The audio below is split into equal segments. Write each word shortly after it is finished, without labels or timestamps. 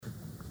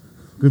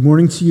Good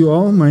morning to you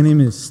all. My name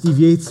is Steve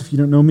Yates. If you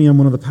don't know me, I'm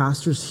one of the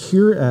pastors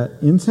here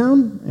at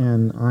InTown,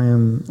 and I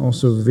am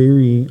also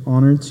very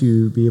honored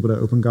to be able to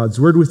open God's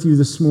Word with you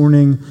this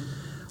morning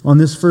on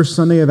this first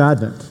Sunday of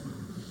Advent.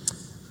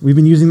 We've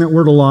been using that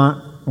word a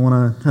lot. I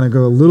want to kind of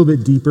go a little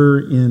bit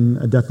deeper in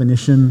a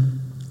definition.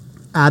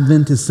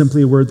 Advent is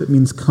simply a word that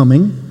means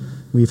coming.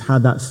 We've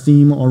had that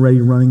theme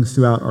already running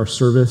throughout our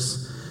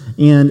service,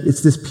 and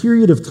it's this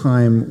period of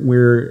time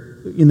where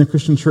in the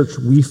Christian church,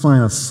 we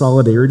find a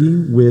solidarity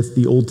with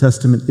the Old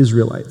Testament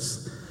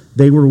Israelites.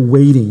 They were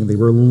waiting, they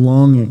were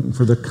longing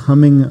for the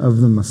coming of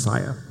the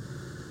Messiah.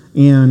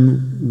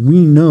 And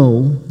we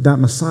know that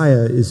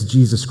Messiah is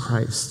Jesus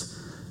Christ.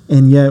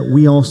 And yet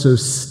we also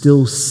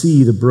still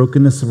see the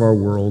brokenness of our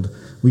world.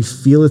 We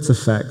feel its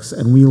effects,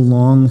 and we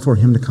long for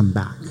him to come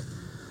back.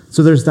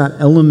 So there's that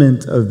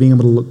element of being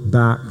able to look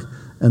back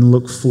and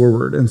look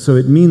forward. And so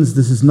it means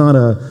this is not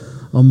a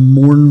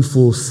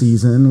mournful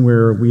season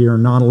where we are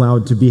not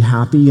allowed to be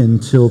happy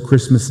until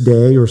Christmas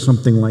Day or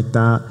something like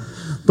that.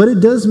 But it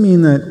does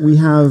mean that we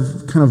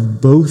have kind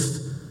of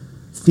both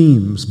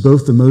themes,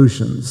 both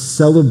emotions,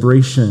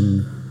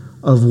 celebration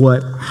of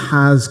what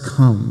has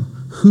come,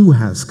 who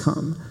has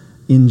come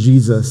in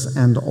Jesus,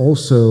 and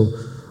also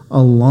a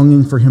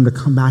longing for him to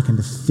come back and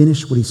to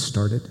finish what he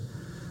started.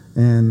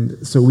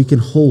 And so we can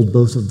hold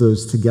both of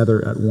those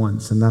together at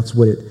once, and that's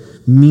what it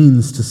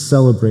means to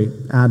celebrate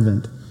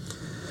Advent.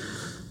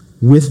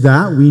 With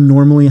that, we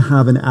normally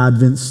have an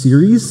Advent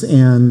series,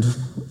 and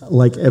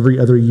like every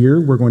other year,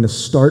 we're going to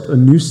start a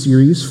new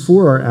series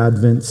for our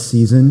Advent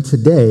season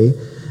today,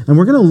 and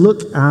we're going to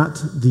look at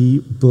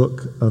the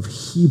book of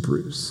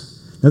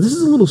Hebrews. Now, this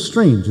is a little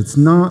strange. It's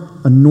not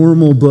a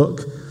normal book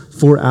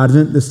for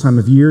Advent this time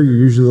of year. You're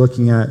usually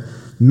looking at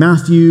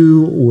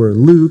Matthew or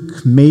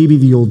Luke, maybe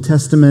the Old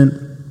Testament,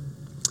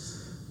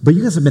 but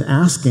you guys have been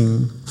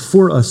asking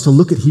for us to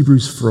look at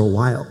Hebrews for a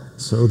while,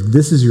 so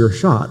this is your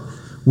shot.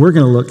 We're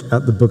going to look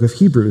at the book of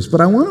Hebrews, but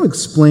I want to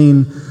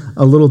explain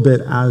a little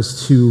bit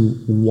as to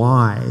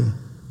why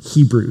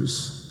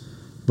Hebrews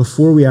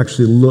before we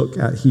actually look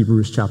at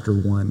Hebrews chapter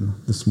 1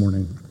 this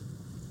morning.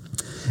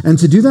 And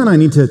to do that, I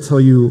need to tell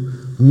you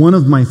one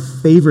of my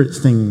favorite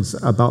things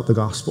about the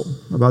gospel,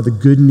 about the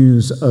good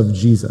news of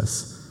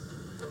Jesus.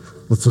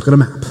 Let's look at a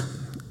map.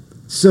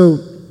 So,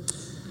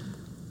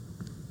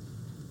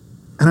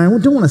 and I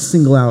don't want to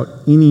single out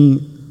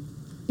any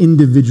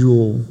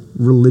individual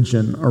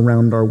religion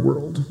around our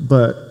world,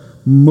 but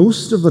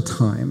most of the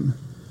time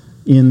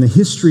in the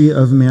history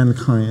of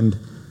mankind,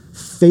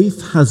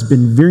 faith has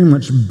been very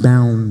much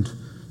bound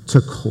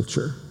to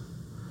culture.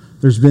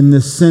 There's been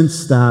this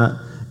sense that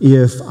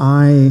if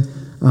I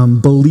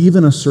believe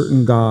in a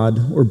certain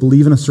God or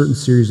believe in a certain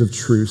series of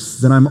truths,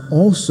 then I'm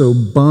also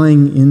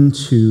buying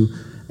into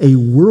a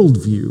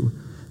worldview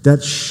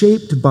that's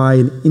shaped by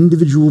an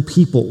individual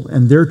people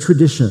and their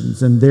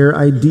traditions and their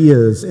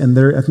ideas and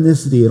their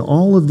ethnicity and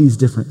all of these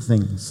different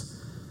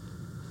things.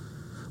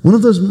 One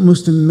of those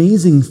most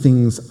amazing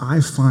things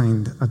I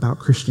find about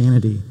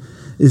Christianity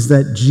is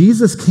that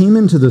Jesus came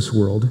into this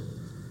world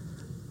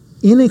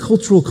in a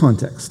cultural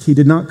context. He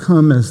did not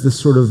come as this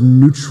sort of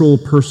neutral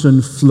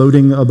person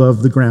floating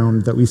above the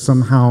ground that we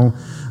somehow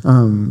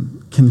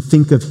can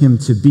think of him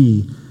to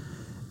be.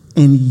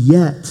 And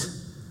yet,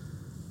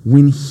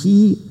 when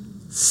he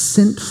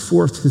sent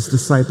forth his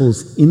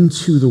disciples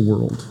into the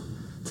world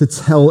to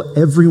tell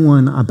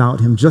everyone about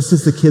him, just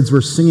as the kids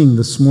were singing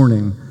this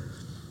morning,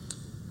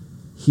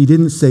 he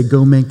didn't say,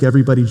 go make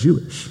everybody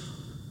Jewish.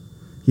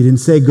 He didn't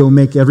say, go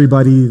make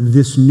everybody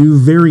this new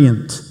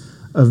variant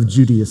of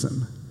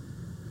Judaism.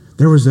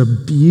 There was a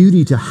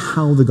beauty to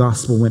how the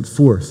gospel went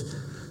forth.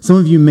 Some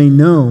of you may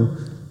know,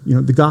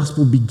 the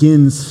gospel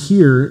begins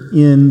here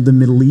in the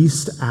Middle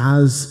East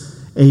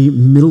as a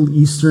Middle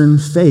Eastern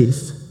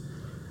faith.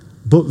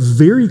 But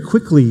very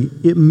quickly,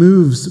 it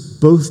moves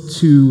both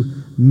to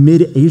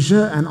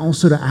mid-Asia and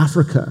also to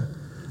Africa.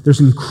 There's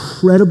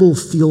incredible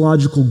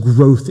theological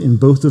growth in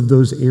both of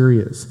those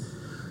areas.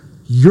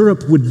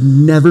 Europe would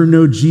never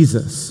know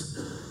Jesus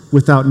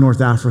without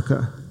North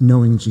Africa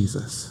knowing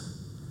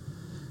Jesus.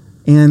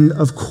 And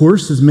of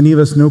course, as many of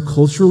us know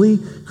culturally,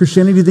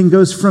 Christianity then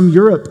goes from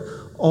Europe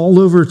all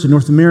over to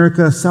North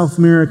America, South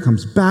America,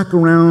 comes back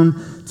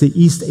around to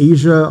East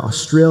Asia,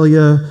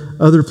 Australia,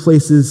 other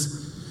places.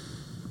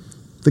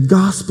 The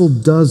gospel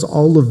does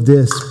all of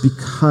this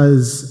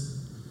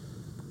because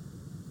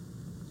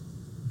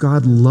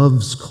God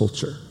loves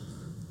culture.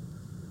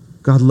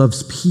 God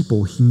loves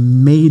people. He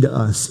made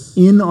us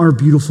in our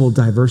beautiful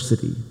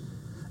diversity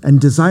and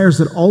desires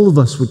that all of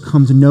us would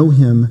come to know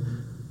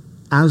him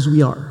as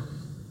we are.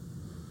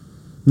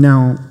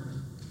 Now,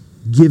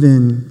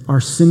 given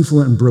our sinful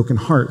and broken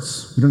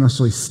hearts, we don't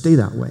necessarily stay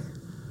that way.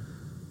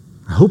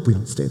 I hope we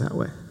don't stay that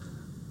way.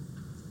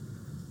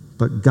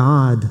 But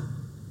God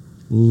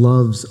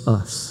loves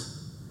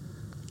us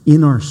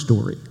in our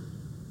story.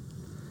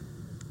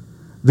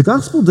 The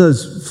gospel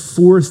does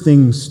four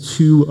things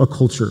to a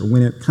culture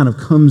when it kind of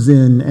comes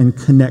in and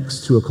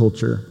connects to a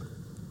culture.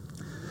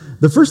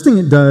 The first thing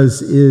it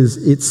does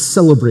is it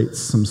celebrates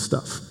some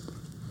stuff.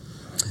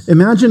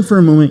 Imagine for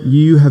a moment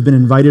you have been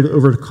invited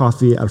over to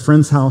coffee at a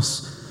friend's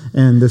house,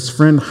 and this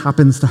friend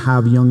happens to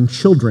have young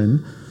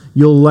children.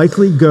 You'll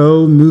likely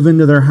go move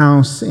into their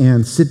house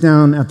and sit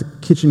down at the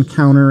kitchen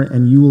counter,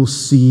 and you will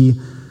see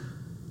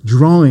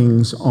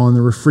drawings on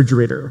the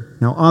refrigerator.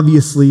 Now,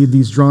 obviously,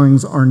 these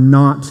drawings are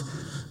not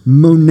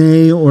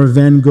Monet or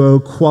Van Gogh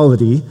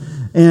quality,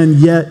 and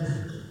yet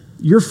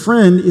your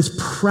friend is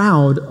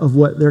proud of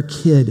what their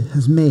kid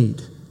has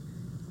made.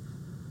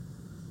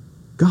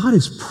 God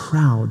is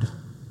proud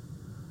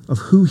of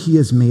who he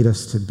has made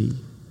us to be.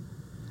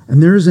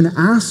 And there is an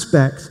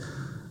aspect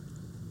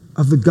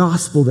of the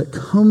gospel that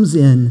comes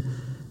in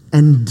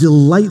and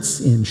delights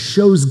in,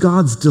 shows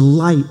God's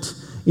delight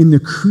in the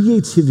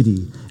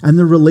creativity and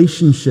the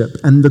relationship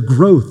and the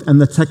growth and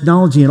the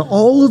technology and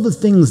all of the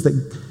things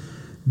that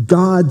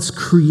God's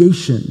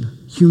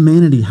creation,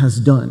 humanity, has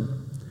done.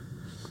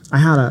 I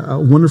had a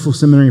wonderful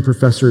seminary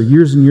professor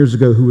years and years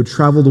ago who would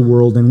travel the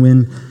world, and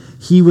when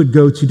he would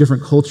go to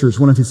different cultures,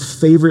 one of his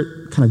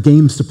favorite kind of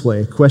games to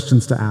play,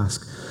 questions to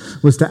ask,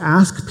 was to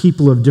ask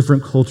people of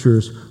different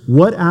cultures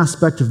what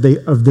aspect of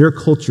their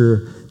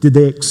culture did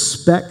they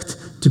expect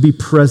to be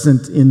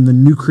present in the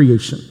new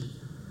creation.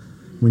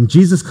 When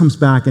Jesus comes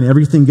back and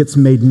everything gets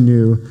made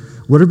new,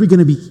 what are we going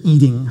to be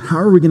eating? How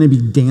are we going to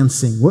be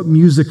dancing? What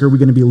music are we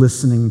going to be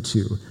listening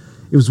to?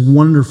 It was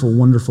wonderful,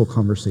 wonderful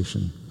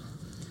conversation.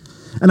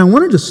 And I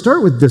wanted to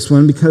start with this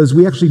one because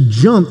we actually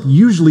jump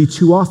usually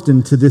too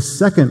often to this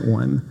second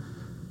one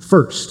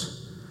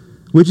first,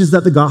 which is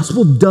that the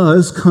gospel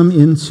does come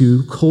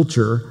into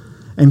culture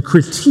and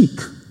critique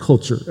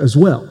culture as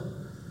well.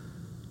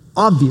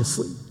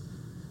 Obviously,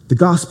 the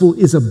gospel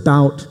is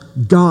about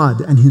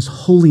God and his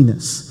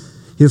holiness,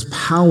 his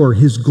power,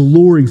 his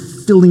glory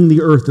filling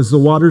the earth as the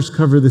waters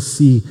cover the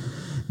sea.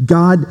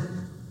 God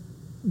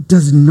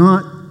does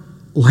not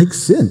like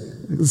sin.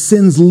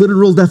 Sin's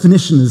literal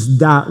definition is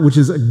that which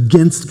is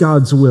against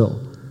God's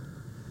will.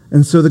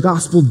 And so the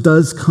gospel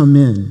does come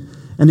in,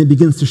 and it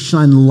begins to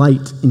shine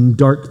light in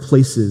dark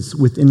places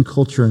within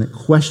culture, and it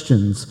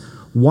questions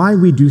why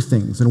we do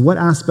things and what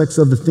aspects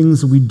of the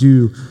things that we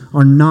do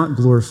are not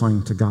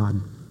glorifying to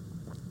God.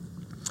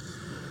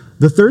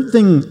 The third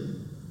thing,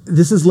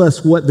 this is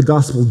less what the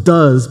gospel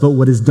does, but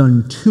what is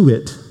done to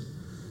it,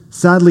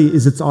 sadly,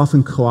 is it's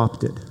often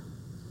co-opted.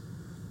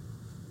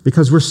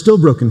 Because we're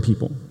still broken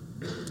people.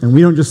 And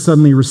we don't just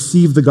suddenly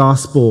receive the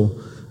gospel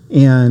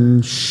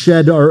and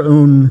shed our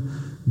own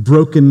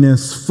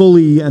brokenness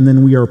fully, and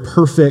then we are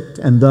perfect,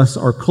 and thus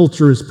our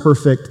culture is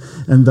perfect,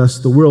 and thus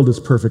the world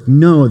is perfect.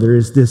 No, there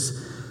is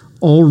this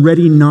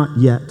already not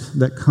yet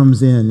that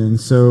comes in.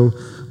 And so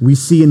we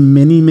see in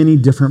many, many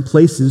different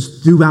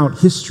places throughout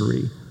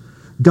history,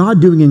 God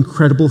doing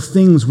incredible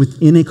things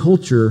within a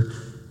culture,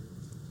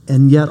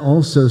 and yet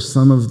also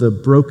some of the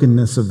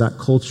brokenness of that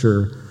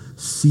culture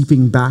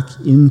seeping back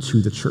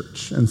into the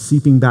church and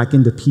seeping back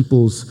into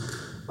people's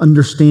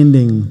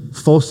understanding,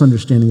 false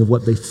understanding of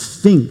what they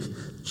think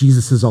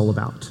Jesus is all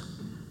about.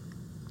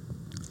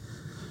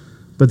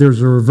 But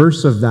there's a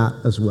reverse of that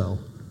as well.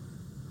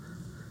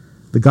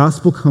 The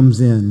gospel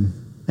comes in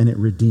and it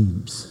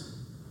redeems.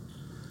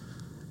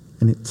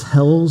 And it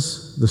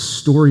tells the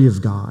story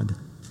of God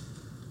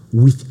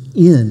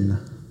within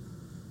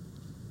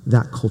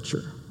that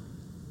culture.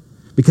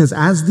 Because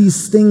as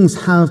these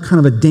things have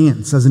kind of a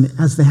dance,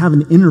 as they have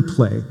an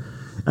interplay,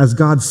 as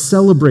God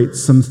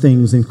celebrates some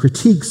things and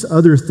critiques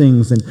other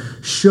things and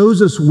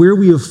shows us where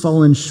we have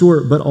fallen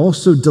short, but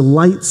also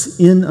delights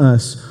in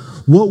us,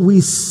 what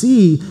we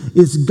see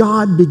is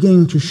God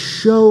beginning to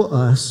show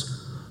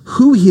us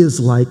who he is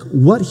like,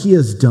 what he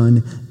has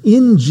done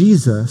in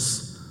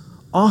Jesus,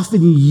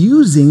 often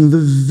using the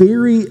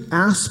very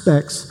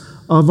aspects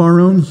of our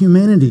own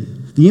humanity,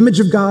 the image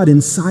of God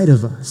inside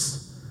of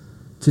us,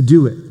 to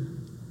do it.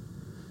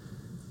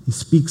 He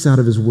speaks out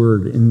of his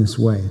word in this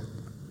way.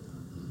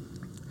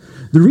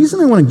 The reason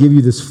I want to give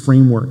you this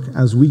framework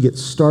as we get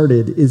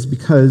started is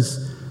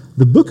because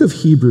the book of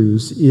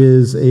Hebrews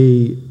is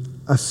a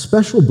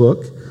special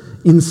book.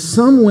 In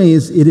some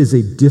ways, it is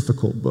a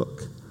difficult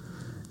book.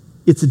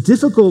 It's a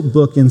difficult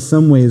book in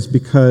some ways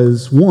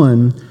because,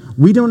 one,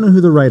 we don't know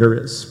who the writer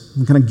is.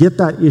 We kind of get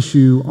that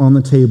issue on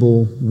the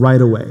table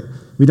right away.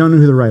 We don't know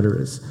who the writer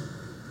is.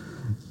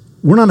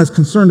 We're not as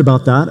concerned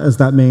about that as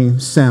that may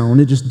sound.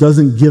 It just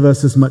doesn't give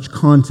us as much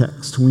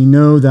context. We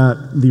know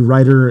that the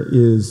writer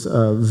is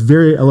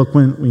very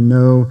eloquent. We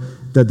know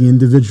that the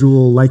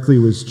individual likely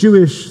was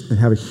Jewish. They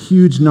have a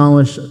huge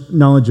knowledge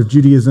of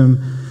Judaism.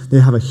 They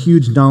have a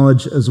huge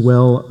knowledge as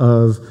well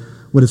of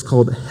what is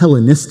called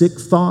Hellenistic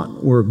thought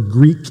or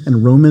Greek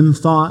and Roman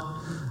thought.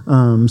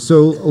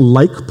 So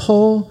like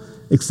Paul,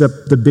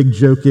 except the big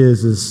joke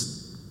is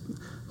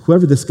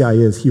whoever this guy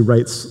is, he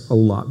writes a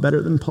lot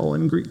better than Paul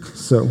in Greek.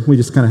 So we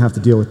just kind of have to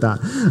deal with that.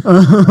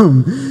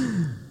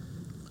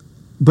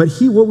 But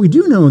what we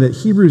do know that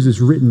Hebrews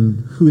is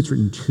written, who it's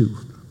written to.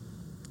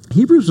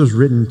 Hebrews was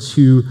written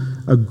to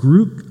a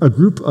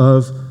group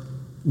of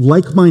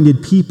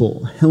like-minded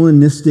people,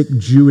 Hellenistic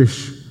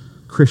Jewish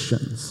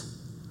Christians.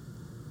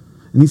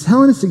 And these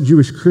Hellenistic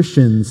Jewish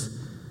Christians,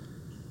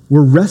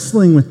 were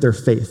wrestling with their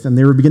faith, and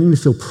they were beginning to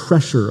feel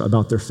pressure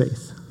about their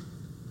faith.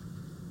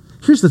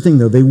 Here's the thing,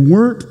 though. They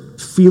weren't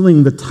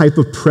feeling the type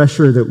of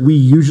pressure that we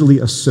usually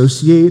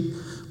associate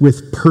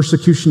with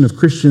persecution of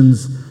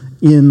Christians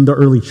in the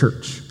early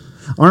church.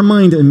 Our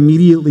mind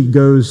immediately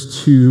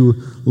goes to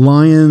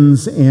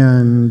lions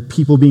and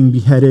people being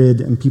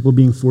beheaded and people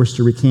being forced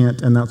to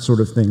recant and that sort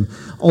of thing.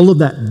 All of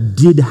that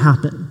did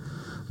happen,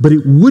 but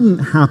it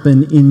wouldn't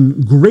happen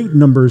in great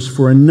numbers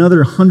for another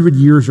 100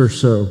 years or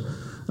so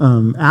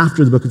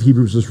after the book of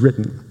Hebrews was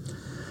written.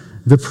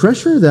 The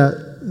pressure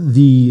that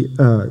the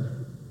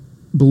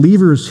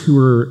believers who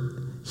were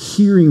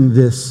hearing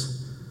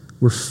this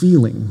were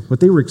feeling, what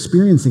they were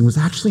experiencing, was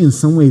actually in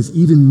some ways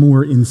even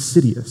more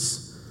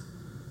insidious.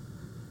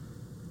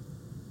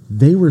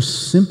 They were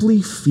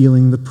simply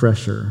feeling the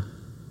pressure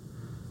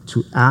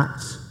to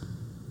act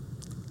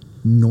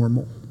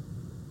normal.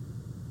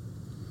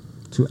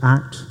 To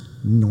act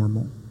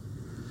normal.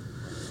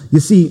 You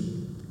see,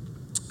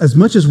 as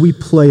much as we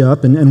play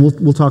up, and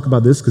we'll talk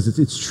about this because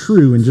it's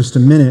true in just a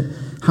minute,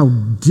 how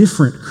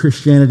different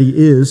Christianity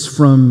is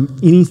from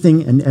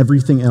anything and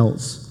everything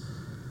else.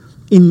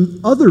 In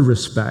other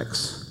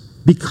respects,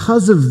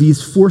 because of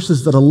these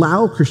forces that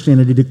allow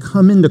Christianity to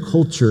come into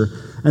culture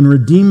and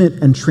redeem it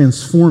and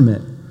transform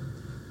it,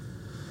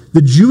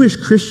 the Jewish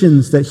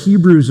Christians that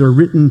Hebrews are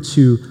written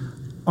to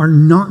are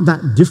not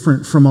that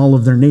different from all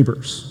of their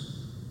neighbors.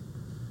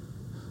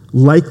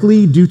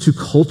 Likely due to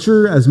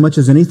culture, as much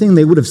as anything,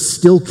 they would have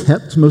still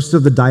kept most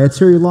of the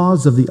dietary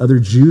laws of the other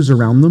Jews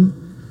around them.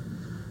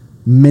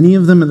 Many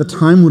of them at the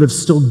time would have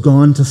still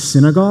gone to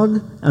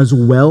synagogue as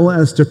well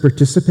as to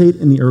participate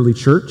in the early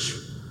church.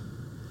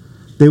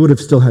 They would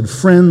have still had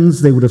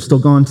friends. They would have still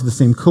gone to the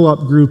same co-op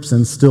groups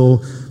and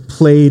still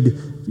played,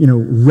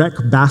 rec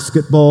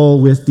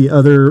basketball with the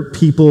other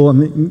people. I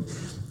mean,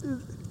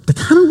 they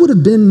kind of would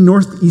have been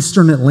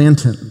northeastern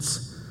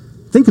Atlantans.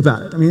 Think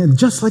about it. I mean,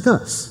 just like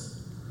us.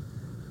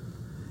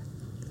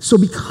 So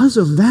because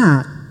of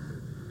that,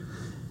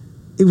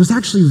 it was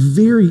actually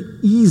very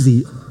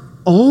easy.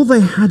 All they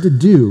had to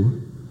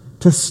do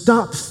to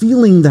stop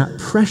feeling that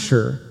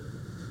pressure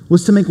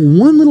was to make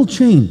one little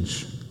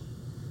change.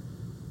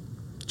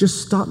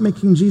 Just stop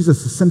making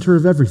Jesus the center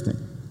of everything.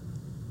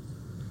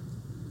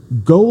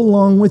 Go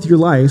along with your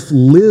life,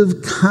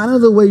 live kind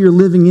of the way you're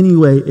living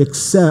anyway,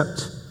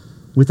 except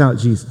without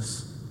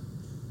Jesus.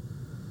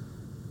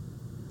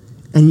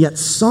 And yet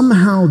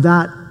somehow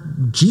that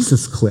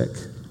Jesus click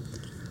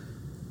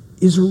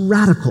is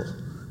radical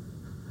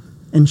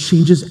and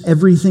changes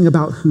everything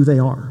about who they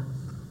are.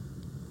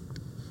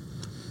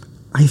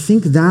 I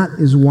think that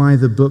is why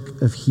the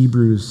book of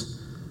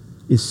Hebrews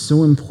is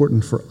so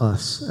important for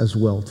us as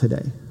well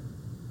today.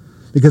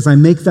 Because I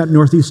make that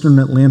northeastern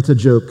Atlanta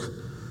joke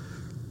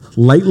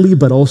lightly,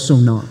 but also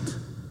not.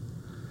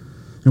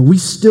 And we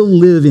still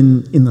live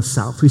in the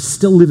South. We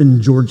still live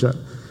in Georgia.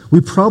 We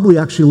probably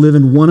actually live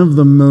in one of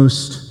the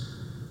most,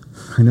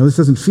 I know this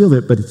doesn't feel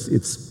it, but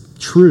it's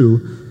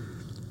true,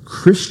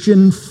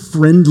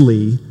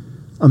 Christian-friendly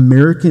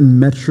American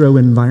metro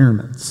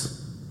environments.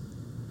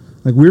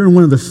 Like, we're in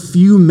one of the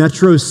few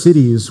metro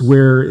cities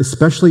where,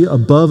 especially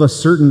above a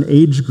certain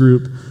age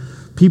group,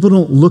 people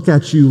don't look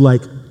at you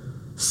like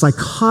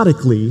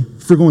psychotically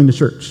for going to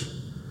church.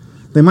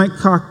 They might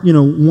cock,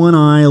 one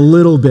eye a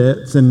little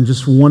bit and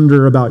just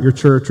wonder about your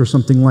church or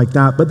something like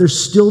that, but there's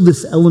still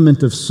this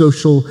element of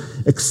social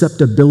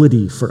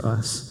acceptability for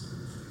us.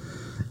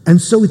 And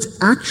so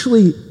it's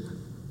actually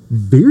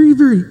very,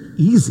 very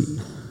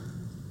easy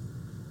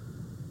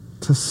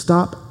to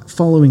stop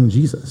following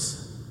Jesus.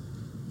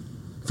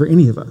 For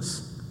any of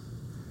us.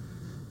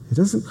 It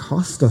doesn't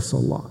cost us a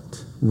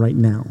lot right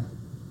now.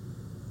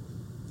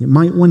 It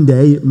might one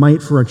day, it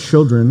might for our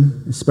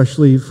children,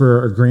 especially for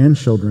our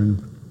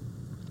grandchildren,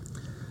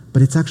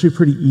 but it's actually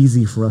pretty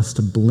easy for us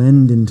to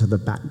blend into the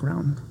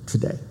background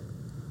today.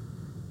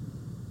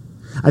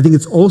 I think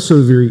it's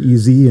also very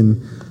easy,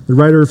 and the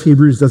writer of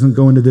Hebrews doesn't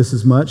go into this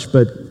as much,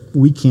 but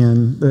we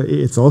can.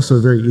 It's also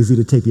very easy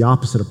to take the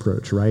opposite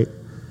approach, right?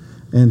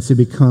 And to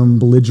become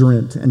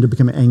belligerent and to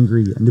become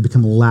angry and to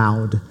become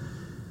loud,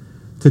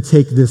 to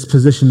take this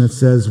position that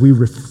says we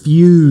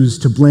refuse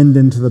to blend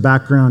into the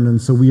background,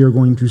 and so we are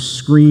going to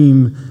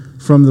scream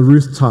from the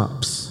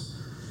rooftops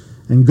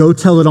and go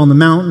tell it on the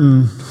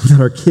mountain that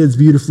our kids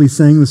beautifully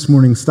sang this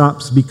morning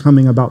stops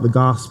becoming about the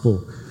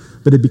gospel,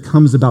 but it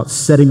becomes about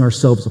setting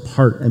ourselves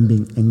apart and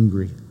being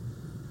angry.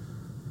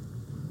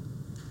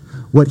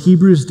 What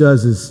Hebrews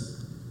does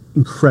is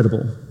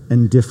incredible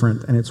and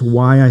different, and it's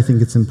why I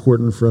think it's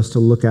important for us to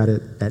look at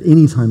it at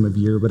any time of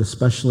year, but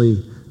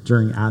especially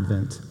during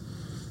Advent.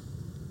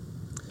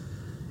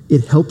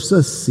 It helps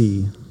us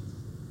see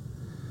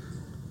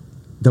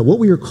that what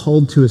we are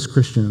called to as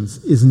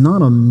Christians is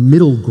not a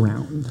middle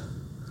ground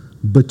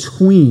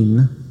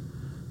between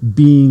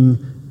being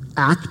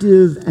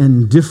active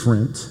and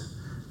different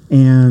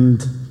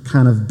and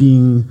kind of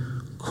being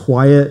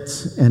quiet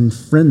and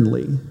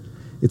friendly.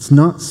 It's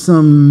not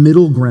some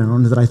middle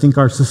ground that I think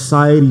our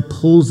society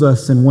pulls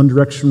us in one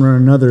direction or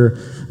another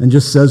and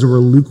just says we're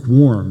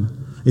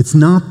lukewarm. It's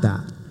not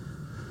that.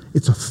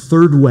 It's a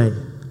third way.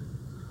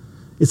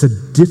 It's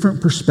a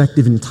different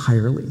perspective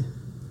entirely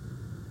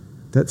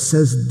that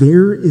says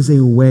there is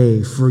a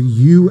way for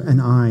you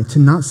and I to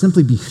not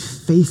simply be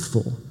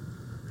faithful,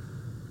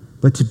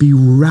 but to be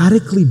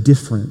radically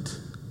different,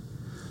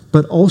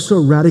 but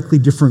also radically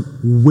different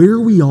where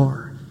we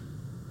are,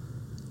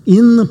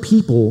 in the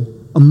people,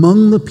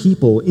 among the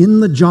people,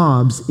 in the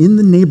jobs, in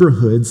the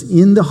neighborhoods,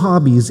 in the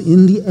hobbies,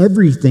 in the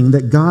everything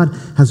that God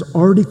has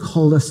already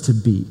called us to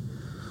be.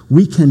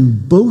 We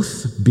can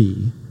both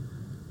be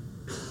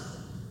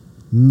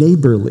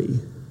neighborly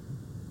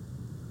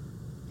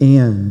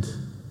and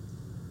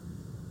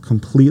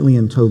completely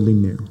and totally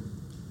new.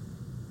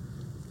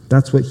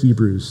 That's what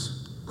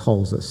Hebrews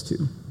calls us to.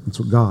 That's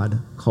what God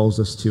calls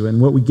us to.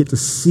 And what we get to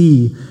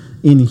see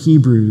in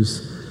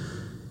Hebrews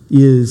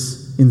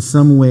is, in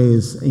some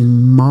ways, a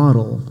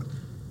model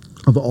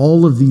of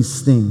all of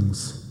these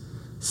things.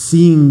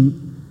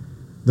 Seeing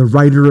the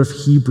writer of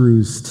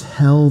Hebrews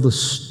tell the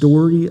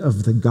story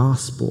of the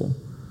gospel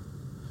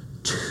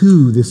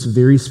to this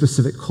very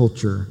specific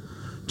culture,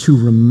 to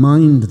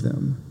remind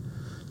them,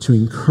 to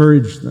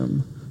encourage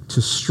them,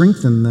 to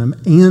strengthen them,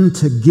 and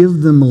to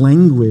give them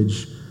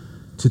language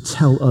to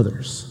tell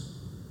others.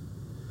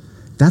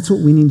 That's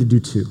what we need to do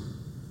too.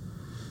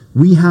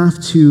 We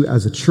have to,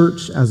 as a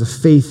church, as a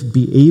faith,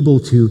 be able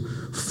to,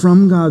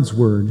 from God's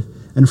word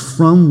and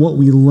from what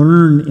we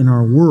learn in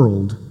our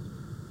world,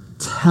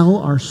 tell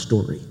our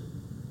story.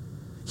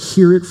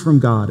 Hear it from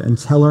God and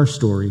tell our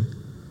story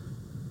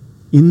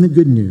in the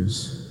good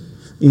news,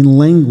 in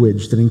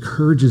language that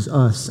encourages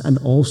us and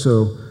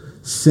also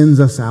sends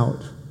us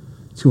out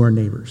to our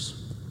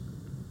neighbors.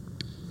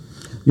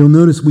 You'll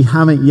notice we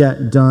haven't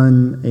yet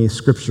done a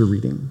scripture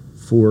reading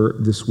for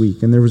this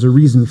week, and there was a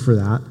reason for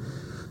that.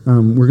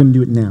 We're going to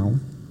do it now,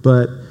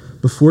 but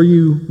before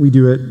we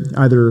do it,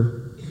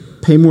 either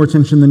pay more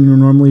attention than you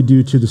normally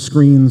do to the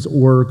screens,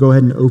 or go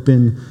ahead and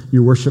open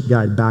your worship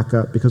guide back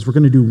up, because we're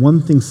going to do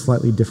one thing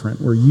slightly different.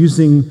 We're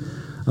using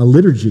a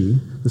liturgy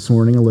this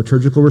morning, a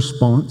liturgical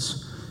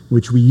response,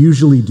 which we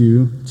usually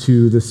do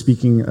to the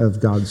speaking of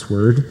God's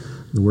word,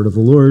 the word of the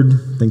Lord,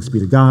 thanks be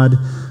to God.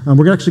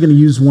 We're actually going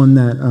to use one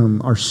that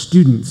our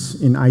students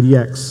in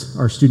IDX,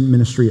 our student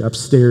ministry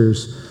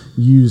upstairs,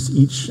 use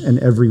each and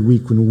every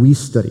week when we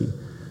study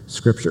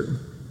Scripture.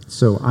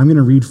 So I'm going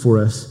to read for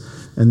us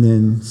and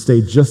then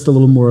stay just a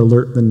little more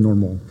alert than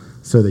normal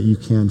so that you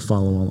can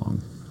follow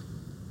along.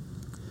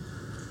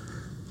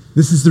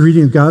 This is the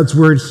reading of God's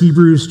Word,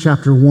 Hebrews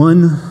chapter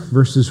 1,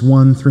 verses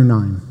 1 through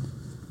 9.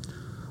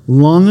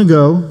 Long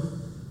ago,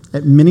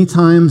 at many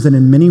times and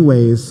in many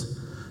ways,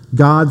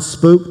 God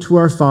spoke to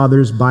our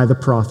fathers by the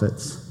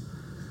prophets.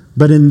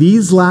 But in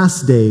these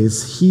last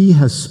days, he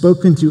has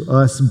spoken to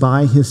us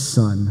by his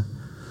Son,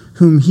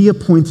 whom he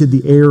appointed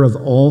the heir of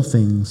all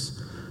things,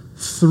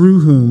 through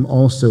whom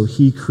also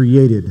he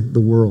created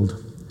the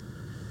world.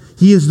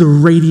 He is the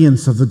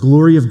radiance of the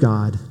glory of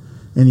God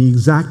and the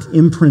exact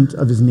imprint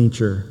of his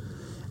nature,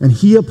 and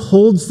he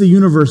upholds the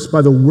universe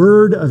by the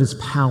word of his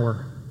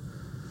power.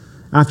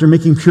 After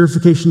making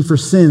purification for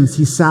sins,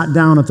 he sat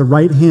down at the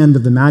right hand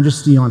of the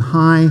Majesty on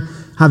high,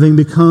 having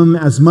become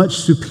as much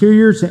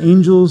superior to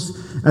angels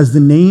as the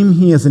name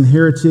he has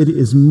inherited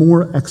is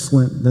more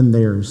excellent than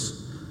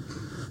theirs.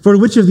 For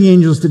which of the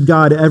angels did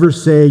God ever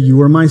say,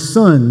 "You are my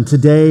son,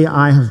 today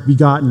I have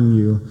begotten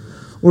you"?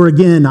 Or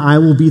again, "I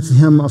will be to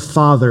him a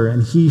father,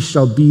 and he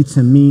shall be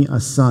to me a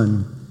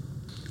son"?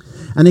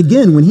 And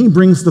again, when he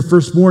brings the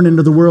firstborn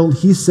into the world,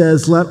 he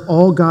says, "Let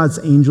all God's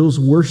angels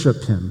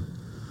worship him."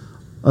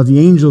 Of the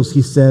angels,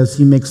 he says,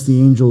 he makes the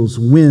angels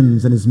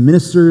winds and his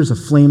ministers a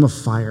flame of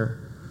fire.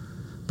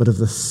 But of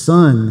the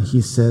Son,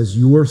 he says,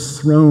 "Your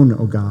throne,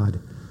 O God,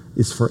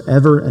 is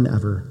forever and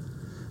ever.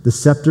 The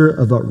scepter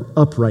of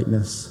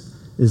uprightness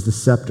is the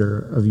scepter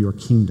of your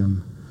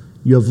kingdom.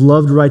 You have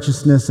loved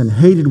righteousness and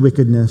hated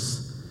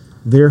wickedness.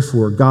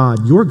 Therefore,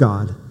 God, your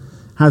God,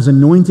 has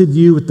anointed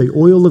you with the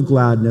oil of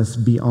gladness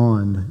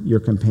beyond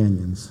your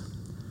companions."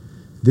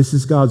 This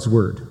is God's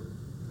word.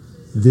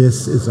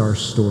 This is our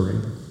story.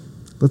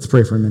 Let's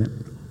pray for a minute.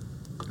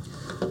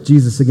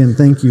 Jesus, again,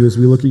 thank you as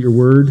we look at your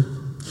word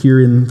here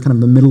in kind of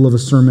the middle of a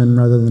sermon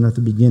rather than at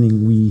the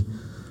beginning. We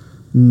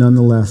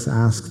nonetheless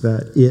ask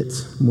that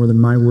it, more than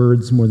my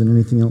words, more than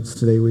anything else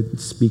today, would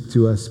speak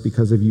to us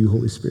because of you,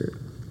 Holy Spirit.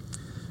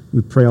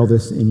 We pray all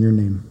this in your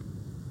name.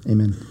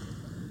 Amen.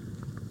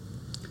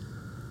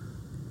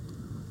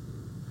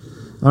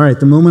 All right,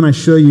 the moment I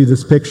show you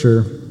this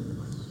picture,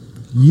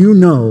 you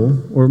know,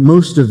 or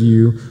most of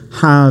you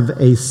have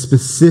a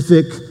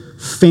specific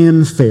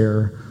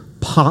fanfare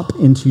pop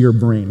into your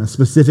brain, a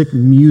specific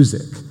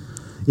music.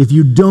 If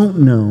you don't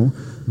know,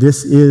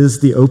 this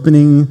is the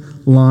opening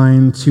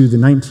line to the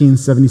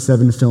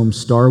 1977 film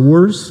Star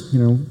Wars.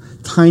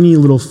 Tiny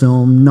little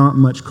film, not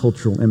much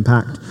cultural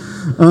impact.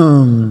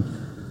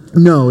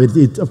 No,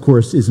 it of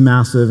course is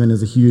massive and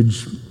is a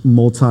huge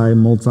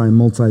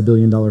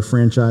multi-billion dollar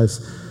franchise.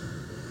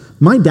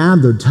 My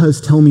dad, though, does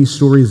tell me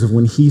stories of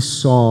when he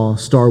saw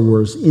Star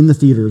Wars in the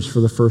theaters for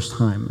the first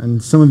time.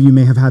 And some of you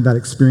may have had that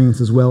experience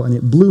as well, and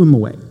it blew him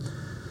away.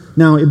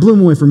 Now, it blew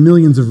him away for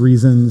millions of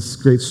reasons.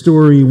 Great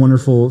story,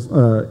 wonderful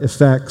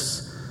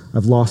effects.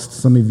 I've lost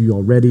some of you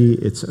already.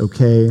 It's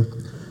okay.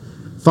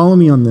 Follow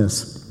me on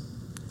this.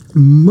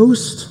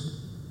 Most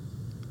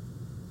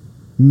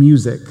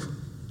music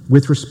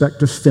with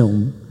respect to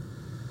film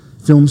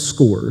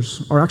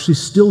scores are actually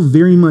still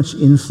very much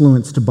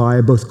influenced by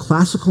both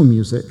classical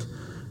music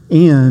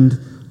and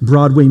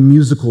Broadway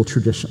musical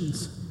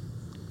traditions.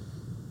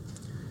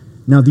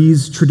 Now,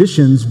 these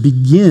traditions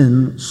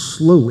begin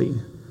slowly,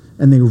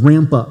 and they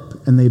ramp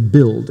up, and they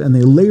build, and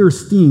they layer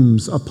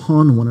themes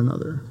upon one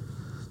another.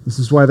 This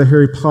is why the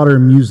Harry Potter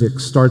music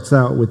starts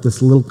out with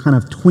this little kind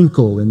of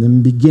twinkle and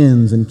then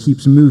begins and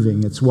keeps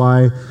moving. It's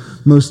why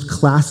most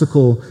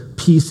classical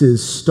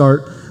pieces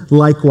start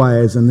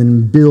likewise and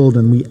then build,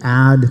 and we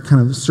add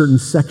kind of certain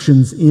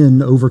sections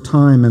in over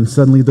time, and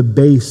suddenly the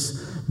bass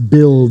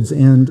builds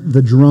and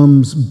the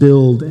drums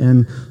build,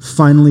 and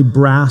finally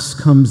brass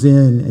comes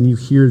in, and you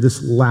hear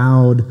this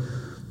loud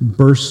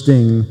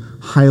bursting,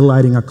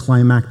 highlighting a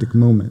climactic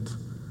moment.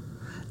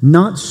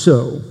 Not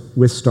so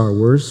with Star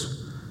Wars.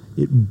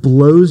 It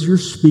blows your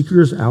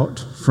speakers out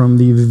from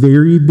the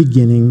very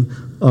beginning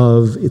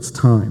of its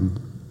time.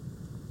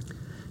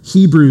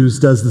 Hebrews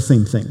does the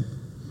same thing.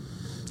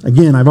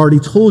 Again, I've already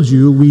told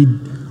you,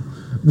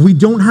 we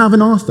don't have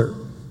an author.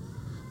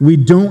 We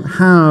don't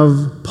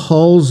have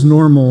Paul's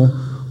normal,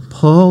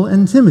 Paul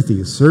and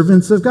Timothy,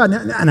 servants of God.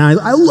 And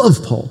I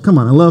love Paul. Come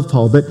on, I love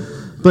Paul.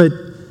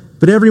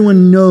 But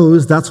everyone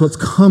knows that's what's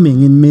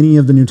coming in many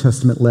of the New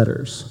Testament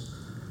letters.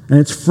 And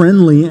it's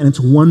friendly and it's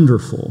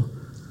wonderful.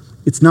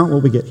 It's not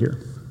what we get here.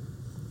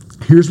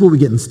 Here's what we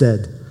get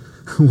instead.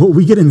 What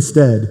we get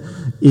instead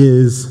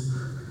is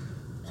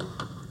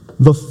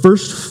the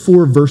first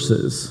 4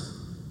 verses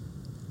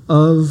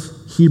of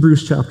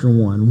Hebrews chapter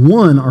 1.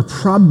 One are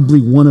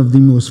probably one of the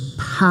most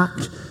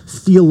packed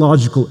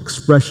theological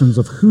expressions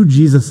of who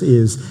Jesus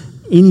is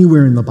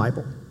anywhere in the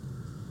Bible.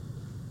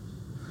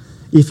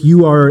 If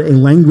you are a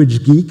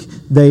language geek,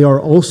 they are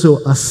also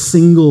a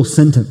single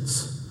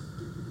sentence.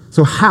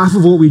 So half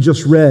of what we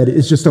just read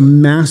is just a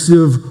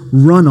massive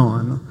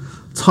run-on,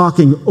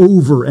 talking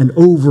over and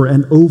over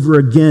and over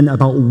again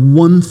about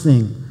one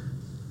thing,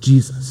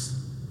 Jesus.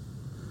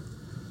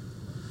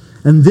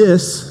 And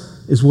this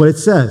is what it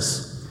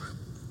says.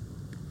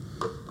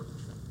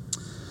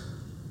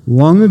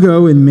 Long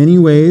ago, in many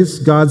ways,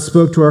 God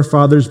spoke to our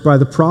fathers by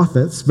the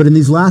prophets, but in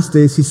these last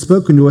days, he's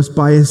spoken to us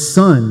by his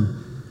Son.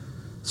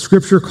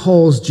 Scripture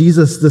calls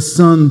Jesus the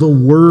Son, the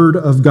Word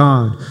of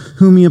God,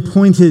 whom he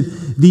appointed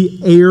the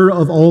heir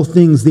of all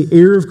things, the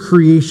heir of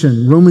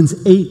creation. Romans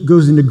 8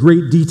 goes into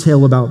great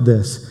detail about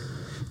this.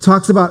 It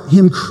talks about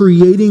him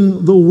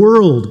creating the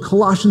world.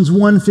 Colossians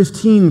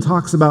 1:15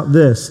 talks about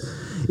this.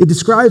 It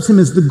describes him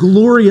as the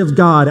glory of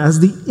God, as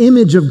the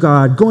image of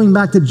God, going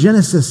back to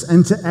Genesis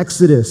and to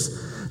Exodus,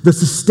 the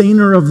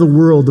sustainer of the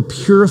world, the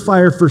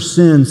purifier for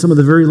sin. Some of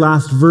the very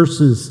last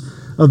verses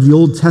of the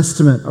Old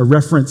Testament, a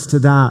reference to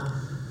that.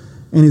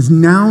 And is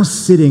now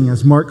sitting,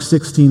 as Mark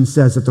 16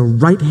 says, at the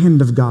right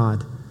hand of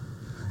God,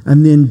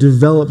 and then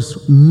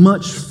develops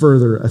much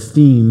further a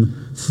theme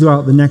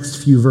throughout the next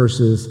few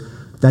verses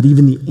that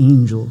even the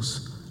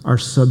angels are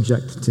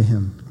subject to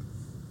him.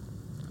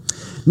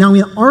 Now,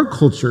 in our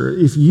culture,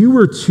 if you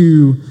were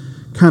to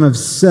kind of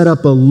set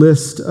up a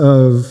list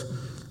of,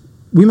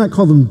 we might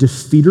call them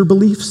defeater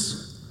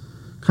beliefs,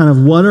 kind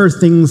of what are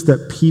things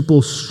that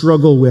people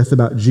struggle with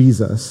about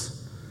Jesus,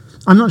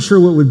 I'm not sure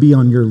what would be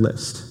on your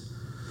list.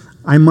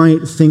 I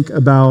might think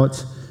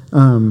about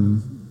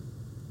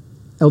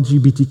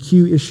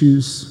LGBTQ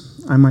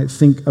issues. I might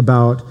think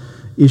about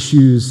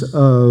issues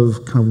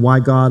of kind of why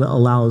God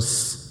allows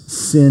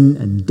sin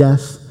and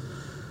death.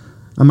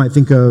 I might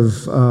think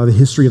of the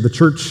history of the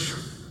church.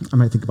 I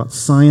might think about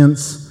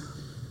science.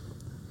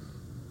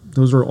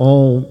 Those are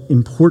all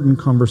important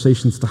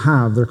conversations to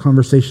have. They're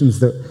conversations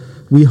that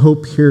we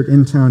hope here at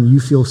InTown you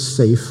feel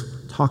safe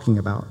talking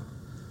about.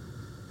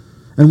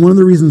 And one of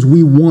the reasons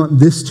we want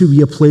this to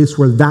be a place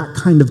where that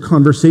kind of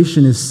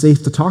conversation is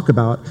safe to talk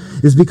about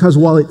is because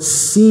while it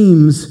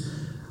seems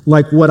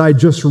like what I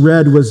just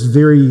read was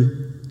very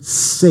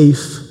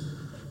safe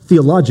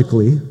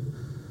theologically,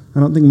 I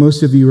don't think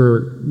most of you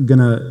are going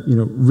to,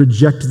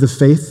 reject the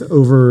faith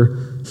over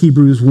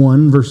Hebrews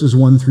 1, verses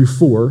 1 through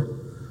 4.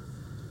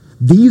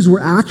 These were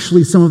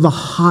actually some of the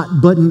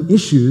hot button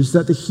issues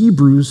that the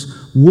Hebrews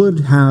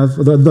would have,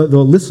 the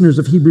listeners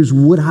of Hebrews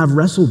would have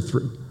wrestled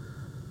through.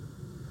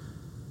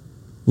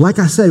 Like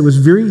I said, it was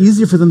very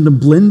easy for them to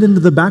blend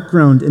into the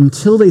background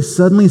until they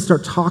suddenly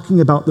start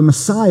talking about the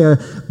Messiah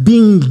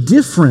being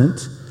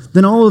different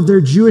than all of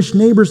their Jewish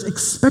neighbors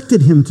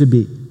expected him to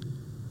be.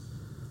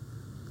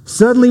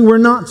 Suddenly, we're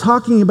not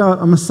talking about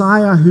a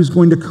Messiah who's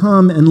going to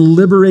come and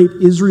liberate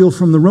Israel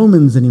from the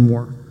Romans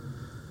anymore.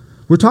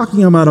 We're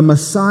talking about a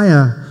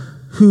Messiah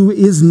who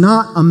is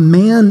not a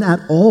man at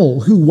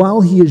all, who,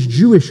 while he is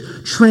Jewish,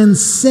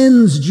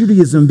 transcends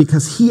Judaism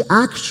because he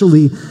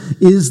actually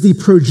is the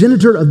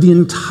progenitor of the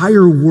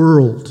entire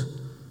world,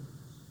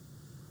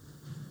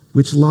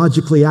 which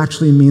logically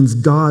actually means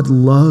God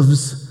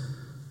loves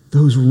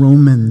those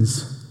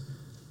Romans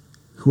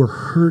who are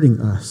hurting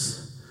us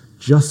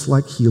just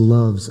like he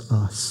loves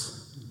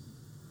us.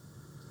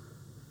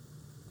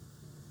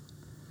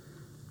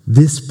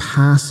 This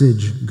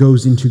passage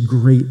goes into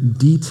great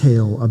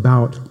detail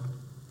about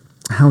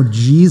how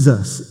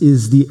Jesus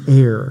is the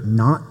heir,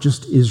 not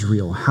just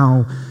Israel,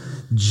 how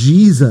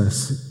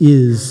Jesus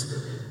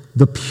is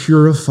the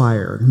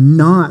purifier,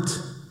 not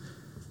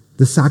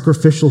the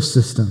sacrificial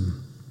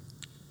system,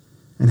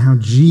 and how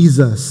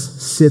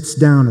Jesus sits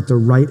down at the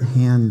right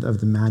hand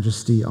of the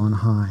Majesty on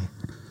high.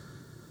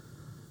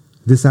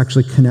 This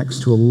actually connects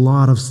to a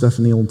lot of stuff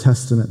in the Old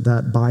Testament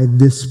that by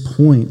this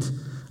point,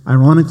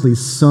 ironically,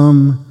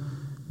 some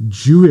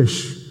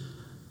Jewish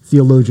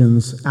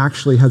theologians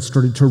actually had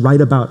started to write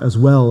about as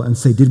well and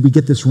say, did we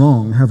get this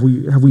wrong? Have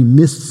we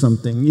missed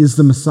something? Is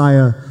the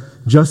Messiah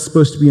just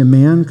supposed to be a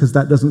man? Because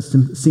that doesn't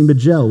seem to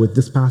gel with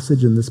this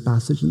passage and this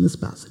passage and this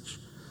passage.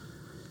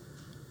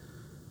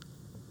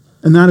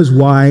 And that is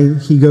why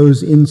he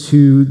goes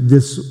into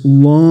this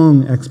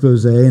long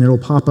expose, and it'll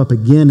pop up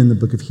again in the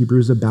book of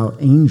Hebrews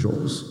about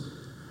angels.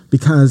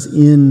 Because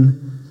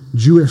in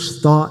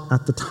Jewish thought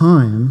at the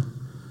time,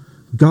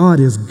 God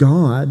is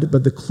God,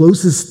 but the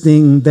closest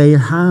thing they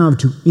have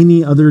to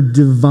any other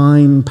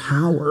divine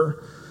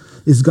power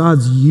is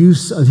God's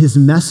use of his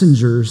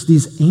messengers,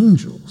 these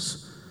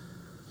angels.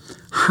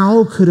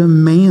 How could a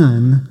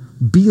man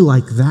be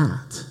like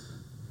that?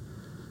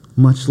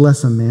 Much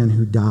less a man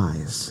who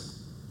dies.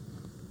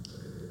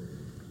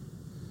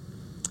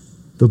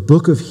 The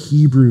book of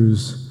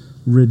Hebrews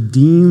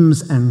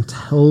redeems and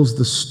tells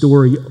the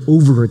story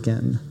over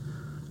again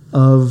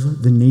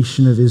of the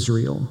nation of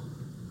Israel,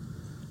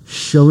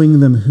 showing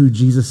them who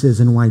Jesus is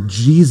and why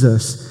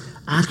Jesus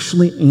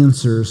actually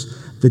answers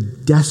the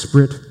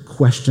desperate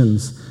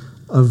questions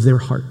of their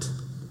heart.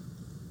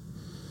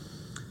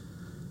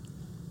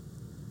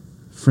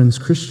 Friends,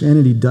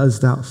 Christianity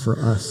does that for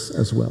us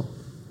as well.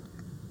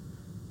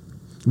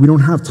 We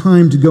don't have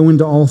time to go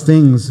into all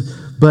things,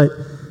 but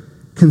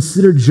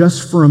consider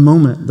just for a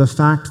moment the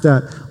fact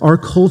that our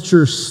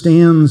culture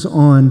stands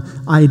on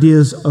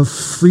ideas of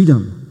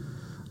freedom,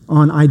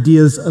 on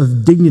ideas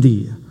of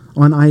dignity,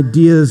 on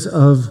ideas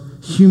of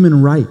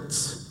human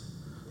rights.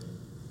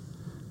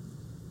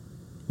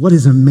 What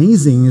is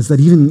amazing is that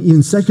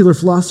even secular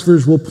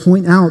philosophers will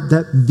point out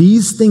that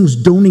these things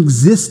don't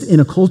exist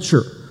in a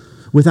culture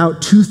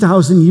without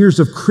 2,000 years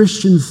of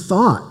Christian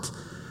thought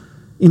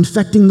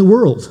infecting the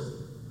world.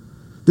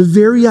 The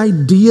very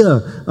idea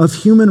of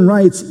human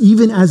rights,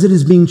 even as it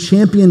is being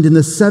championed in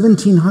the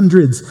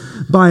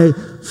 1700s by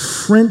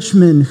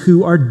Frenchmen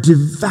who are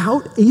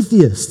devout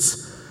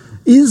atheists,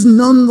 is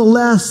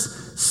nonetheless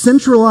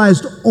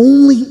centralized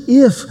only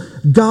if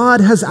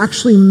God has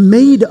actually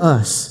made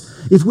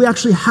us, if we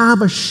actually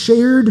have a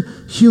shared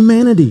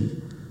humanity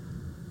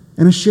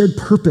and a shared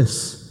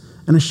purpose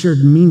and a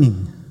shared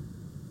meaning.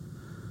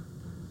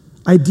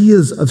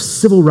 Ideas of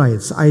civil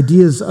rights,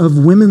 ideas of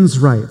women's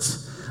rights,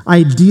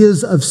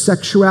 ideas of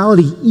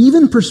sexuality,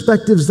 even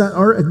perspectives that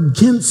are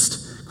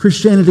against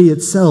Christianity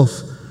itself,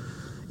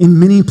 in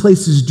many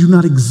places do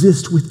not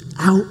exist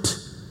without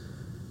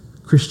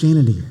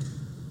Christianity.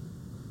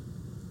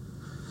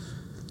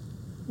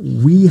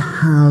 We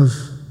have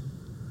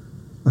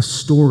a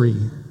story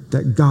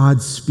that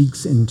God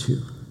speaks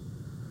into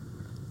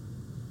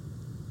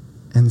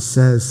and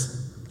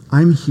says,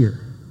 I'm here.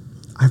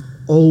 I've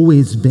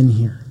always been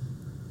here.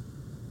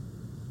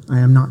 I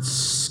am not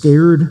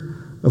scared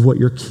of what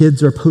your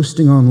kids are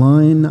posting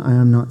online. I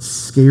am not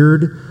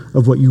scared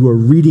of what you are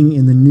reading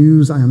in the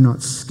news. I am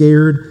not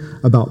scared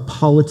about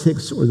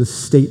politics or the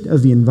state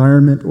of the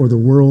environment or the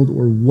world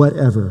or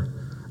whatever.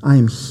 I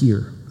am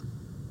here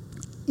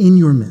in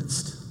your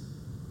midst.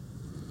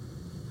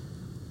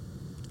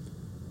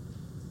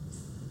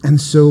 And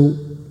so,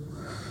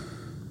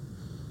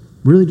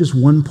 really just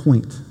one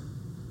point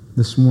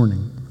this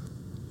morning.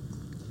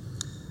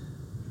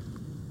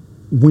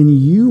 When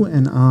you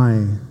and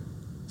I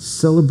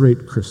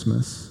celebrate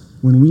Christmas,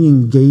 when we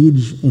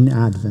engage in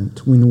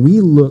Advent, when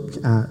we look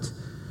at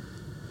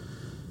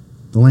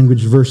the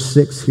language verse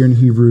 6 here in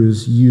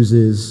Hebrews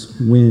uses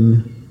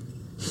when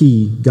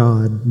he,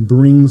 God,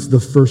 brings the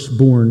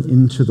firstborn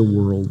into the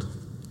world,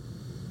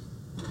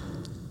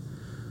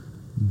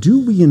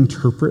 do we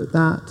interpret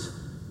that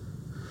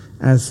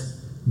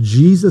as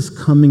Jesus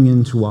coming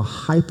into a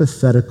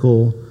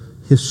hypothetical,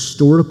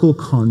 historical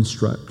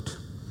construct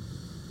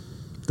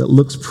that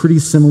looks pretty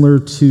similar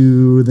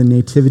to the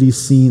nativity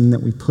scene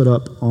that we put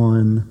up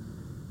on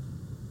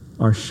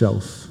our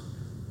shelf,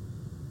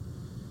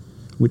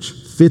 which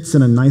fits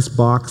in a nice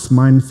box?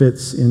 Mine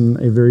fits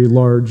in a very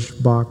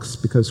large box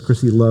because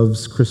Chrissy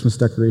loves Christmas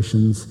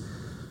decorations.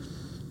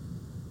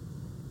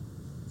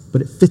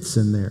 But it fits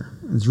in there.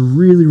 It's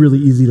really, really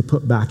easy to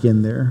put back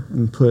in there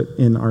and put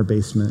in our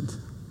basement.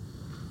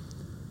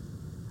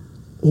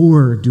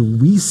 Or do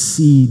we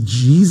see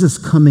Jesus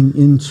coming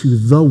into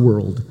the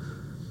world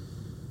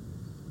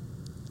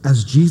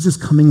as Jesus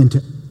coming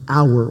into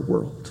our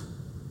world?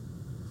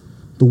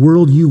 The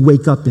world you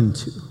wake up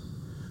into,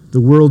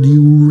 the world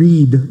you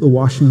read the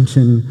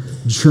Washington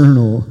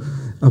Journal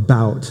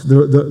about,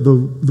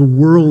 the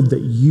world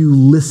that you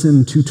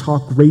listen to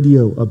talk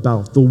radio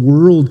about, the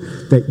world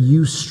that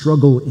you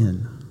struggle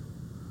in.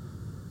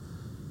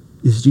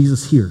 Is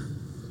Jesus here?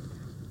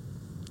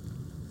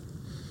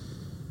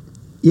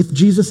 If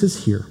Jesus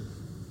is here,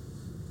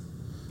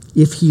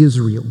 if he is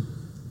real,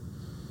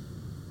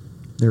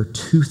 there are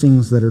two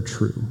things that are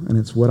true, and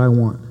it's what I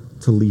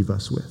want to leave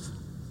us with.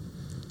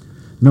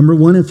 Number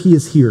one, if he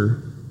is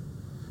here,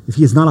 if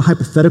he is not a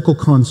hypothetical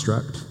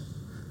construct,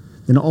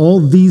 then all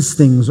these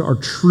things are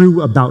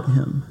true about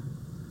him.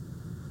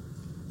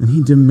 And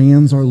he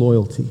demands our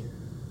loyalty,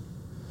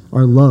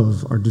 our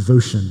love, our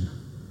devotion,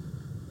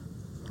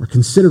 our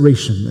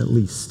consideration at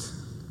least.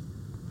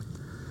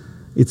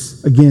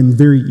 It's, again,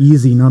 very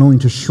easy not only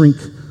to shrink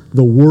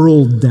the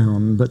world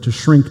down, but to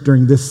shrink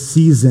during this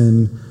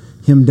season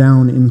him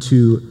down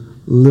into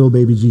little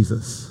baby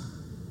Jesus.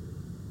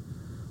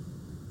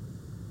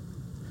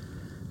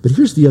 But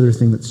here's the other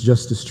thing that's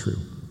just as true.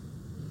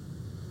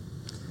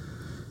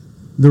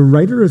 The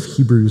writer of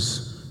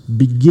Hebrews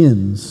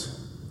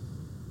begins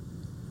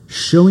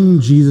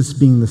showing Jesus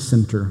being the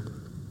center,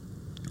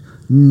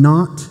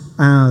 not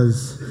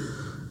as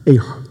a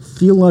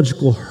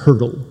theological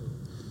hurdle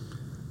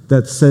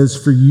that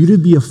says for you to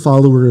be a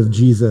follower of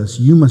Jesus,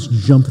 you must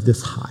jump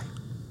this high.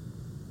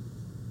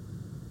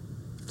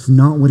 It's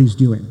not what he's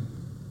doing.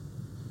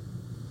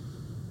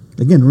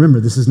 Again, remember,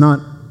 this is not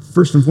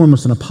first and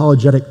foremost an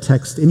apologetic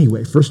text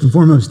anyway. First and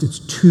foremost, it's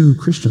to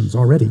Christians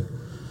already.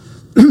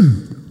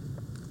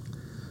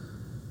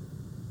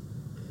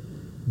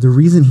 The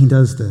reason he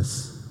does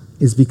this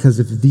is because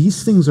if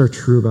these things are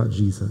true about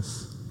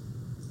Jesus,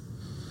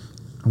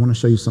 I want to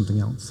show you something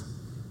else.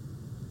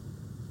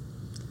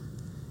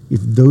 If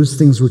those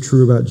things were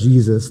true about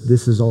Jesus,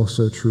 this is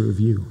also true of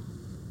you.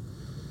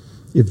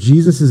 If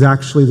Jesus is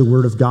actually the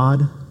Word of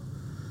God,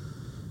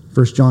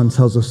 1 John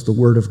tells us the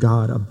Word of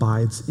God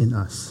abides in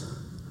us.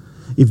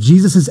 If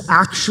Jesus is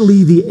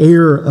actually the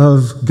heir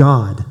of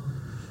God,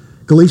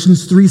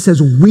 Galatians 3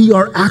 says we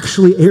are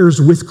actually heirs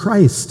with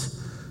Christ.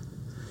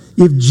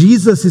 If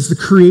Jesus is the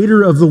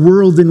creator of the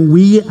world, then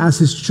we as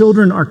his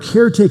children are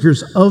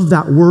caretakers of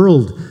that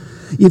world.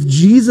 If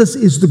Jesus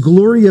is the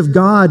glory of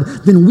God,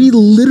 then we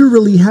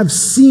literally have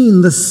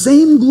seen the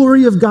same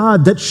glory of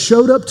God that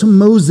showed up to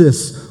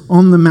Moses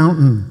on the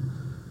mountain.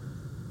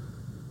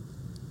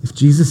 If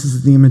Jesus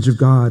is the image of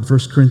God, 1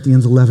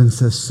 Corinthians 11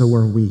 says, so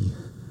are we.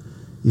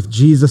 If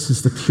Jesus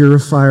is the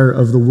purifier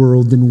of the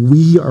world, then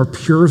we are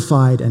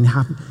purified and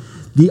have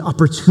the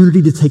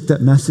opportunity to take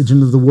that message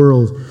into the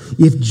world.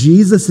 If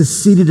Jesus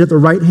is seated at the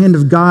right hand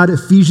of God,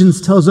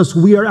 Ephesians tells us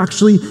we are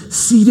actually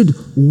seated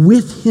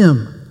with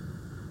him.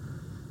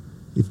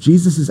 If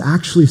Jesus is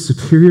actually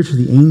superior to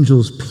the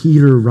angels,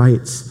 Peter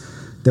writes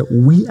that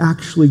we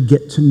actually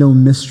get to know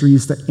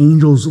mysteries that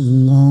angels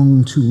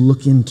long to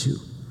look into.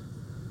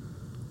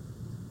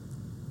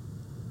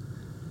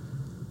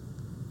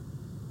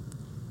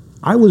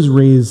 I was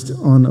raised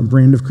on a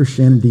brand of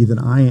Christianity that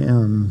I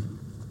am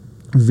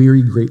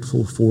very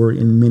grateful for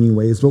in many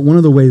ways. But one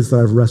of the ways that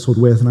I've wrestled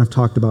with, and I've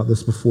talked about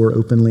this before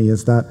openly,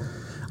 is that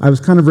I was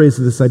kind of raised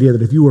with this idea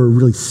that if you were a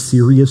really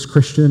serious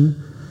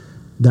Christian,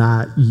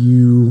 that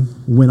you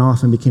went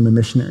off and became a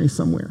missionary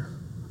somewhere.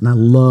 And I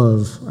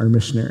love our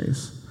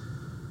missionaries.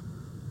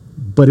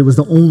 But it was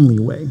the only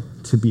way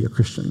to be a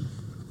Christian.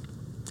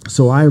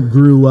 So I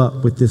grew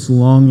up with this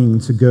longing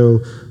to go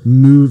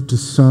move to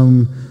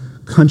some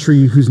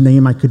country whose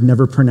name I could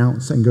never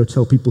pronounce and go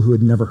tell people who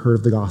had never heard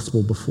of the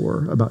gospel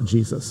before about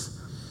Jesus.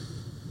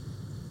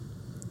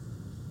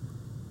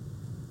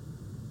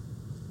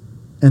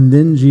 And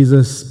then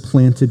Jesus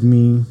planted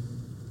me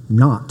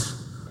not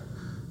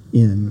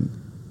in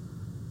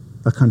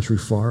a country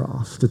far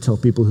off to tell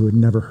people who had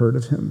never heard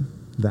of him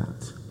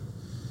that.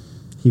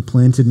 He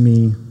planted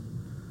me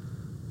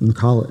in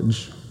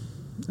college,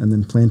 and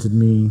then planted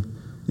me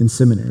in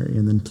seminary,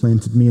 and then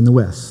planted me in the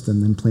West,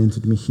 and then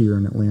planted me here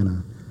in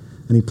Atlanta.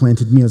 And he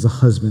planted me as a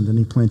husband, and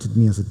he planted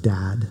me as a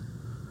dad.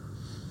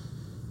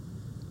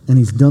 And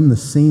he's done the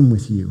same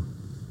with you.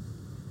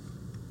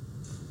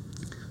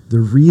 The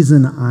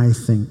reason I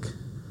think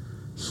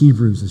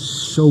Hebrews is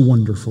so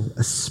wonderful,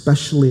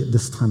 especially at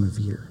this time of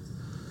year,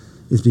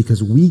 is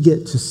because we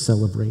get to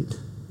celebrate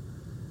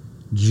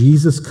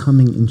Jesus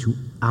coming into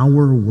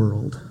our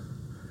world,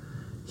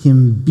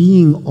 him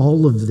being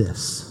all of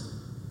this.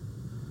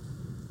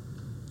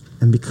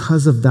 And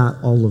because of that,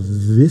 all of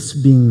this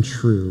being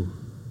true,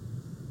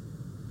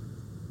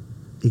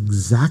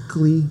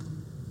 exactly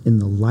in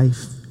the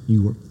life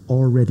you are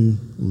already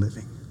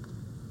living.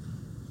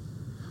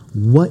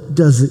 What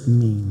does it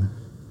mean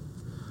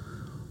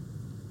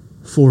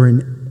for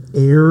an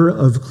heir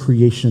of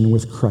creation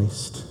with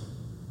Christ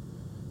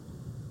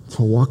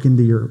to walk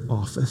into your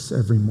office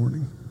every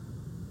morning?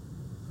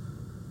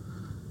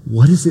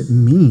 What does it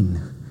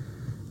mean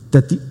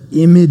that the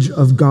image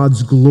of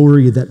God's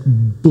glory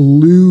that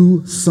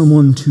blew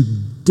someone to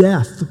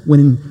death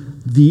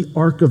when the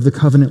Ark of the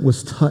Covenant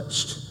was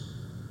touched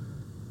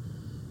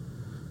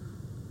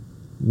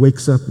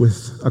wakes up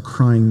with a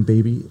crying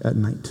baby at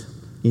night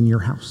in your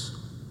house?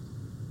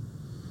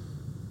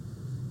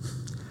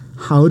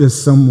 How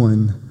does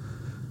someone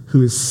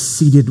who is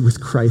seated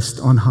with Christ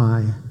on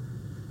high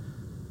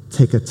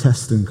take a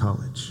test in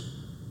college?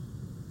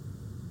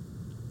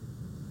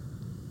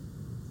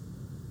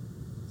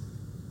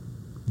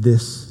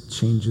 This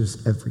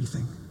changes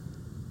everything.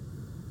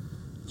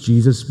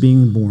 Jesus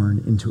being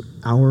born into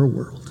our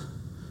world,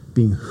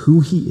 being who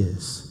he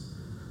is,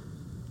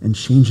 and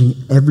changing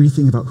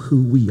everything about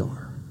who we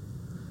are,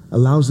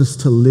 allows us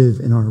to live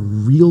in our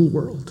real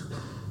world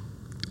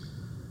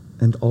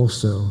and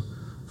also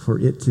for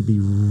it to be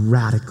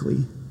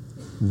radically,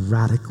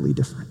 radically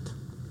different.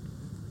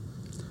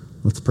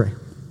 Let's pray.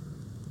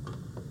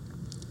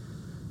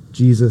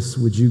 Jesus,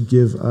 would you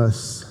give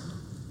us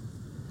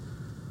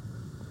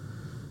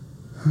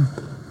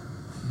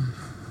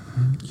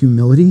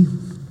humility,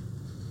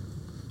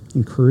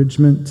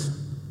 encouragement,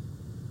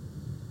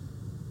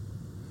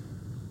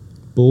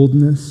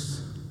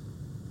 boldness,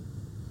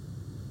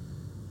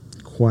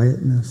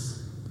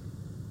 quietness,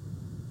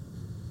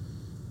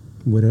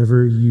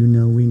 whatever you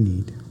know we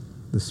need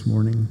this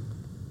morning.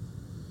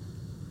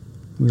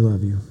 We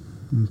love you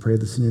and pray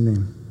this in your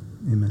name.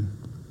 Amen.